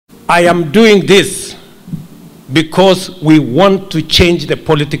I am doing this because we want to change the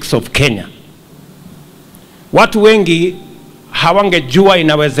politics of Kenya. Watu wengi hawangejua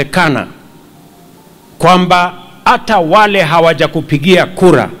inawezekana kwamba hata wale hawajakupigia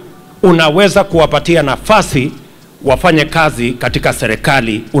kura unaweza kuwapatia nafasi wafanye kazi katika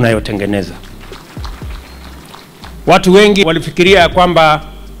serikali unayotengeneza. Watu wengi walifikiria kwamba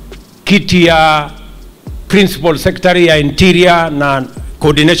kiti ya Principal Secretary ya Interior na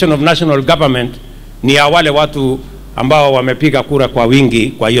Coordination of National Government ni ya wale watu ambao wamepiga kura kwa wingi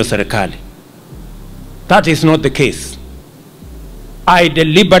kwa hiyo serikali. That is not the case. I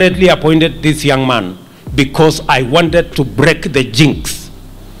deliberately appointed this young man because I wanted to break the jinx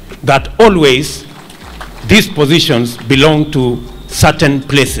that always these positions belong to certain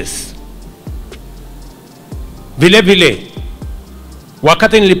places. Vile vile,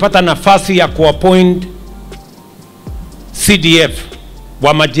 wakati nilipata nafasi ya kuappoint CDF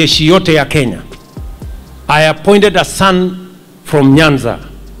wa majeshi yote ya Kenya, I appointed a son from Nyanza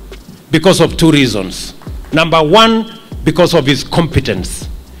because of two reasons. Number one, because of his competence.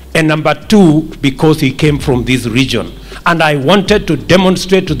 And number two, because he came from this region. And I wanted to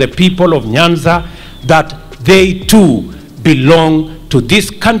demonstrate to the people of Nyanza that they too belong to this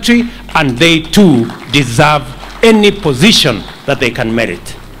country and they too deserve any position that they can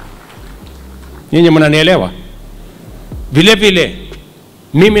merit. Nyinyi mnanielewa? Vile vile,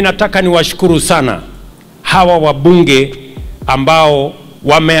 mimi nataka niwashukuru sana hawa wabunge ambao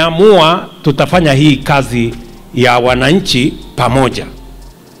wameamua tutafanya hii kazi ya wananchi pamoja.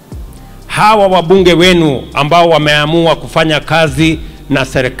 Hawa wabunge wenu ambao wameamua kufanya kazi na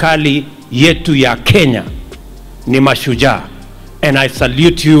serikali yetu ya Kenya ni mashujaa. And I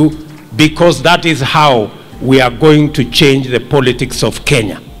salute you because that is how we are going to change the politics of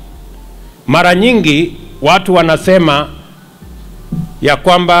Kenya. Mara nyingi watu wanasema ya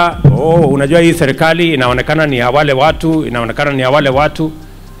kwamba unajua hii serikali inaonekana ni ya wale watu, inaonekana ni ya wale watu.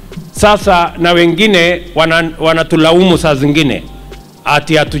 Sasa na wengine wanatulaumu saa zingine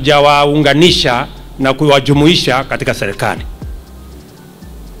ati hatujawaunganisha na kuwajumuisha katika serikali.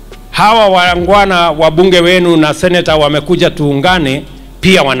 Hawa wangwana wabunge wenu na senator wamekuja tuungane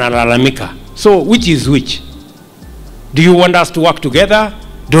pia wanalalamika. So which is which? Do you want us to work together?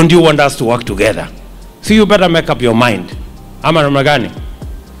 Don't you want us to work together? So you better make up your mind. Ama namna gani?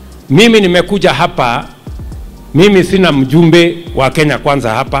 Mimi nimekuja hapa, mimi sina mjumbe wa Kenya Kwanza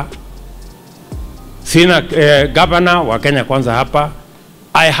hapa. Sina governor wa Kenya Kwanza hapa.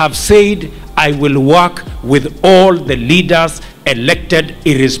 I have said I will work with all the leaders elected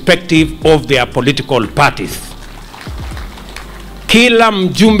irrespective of their political parties. Kila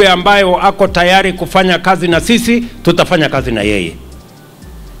mjumbe ambayo ako tayari kufanya kazi na sisi, tutafanya kazi na yeye.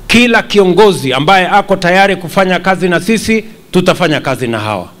 Kila kiongozi ambaye ako tayari kufanya kazi na sisi, tutafanya kazi na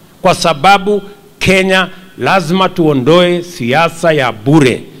hawa. Kwa sababu Kenya lazima tuondoe siasa ya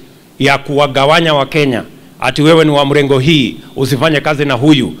bure ya kuwagawanya wa Kenya. Ati wewe ni wa mrengo hii, usifanye kazi na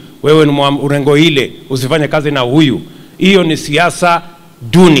huyu. Wewe ni wa mrengo ile, usifanye kazi na huyu. Hiyo ni siasa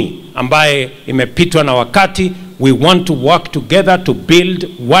duni ambaye imepitwa na wakati. We want to work together to build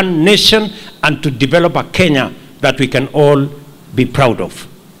one nation and to develop a Kenya that we can all be proud of.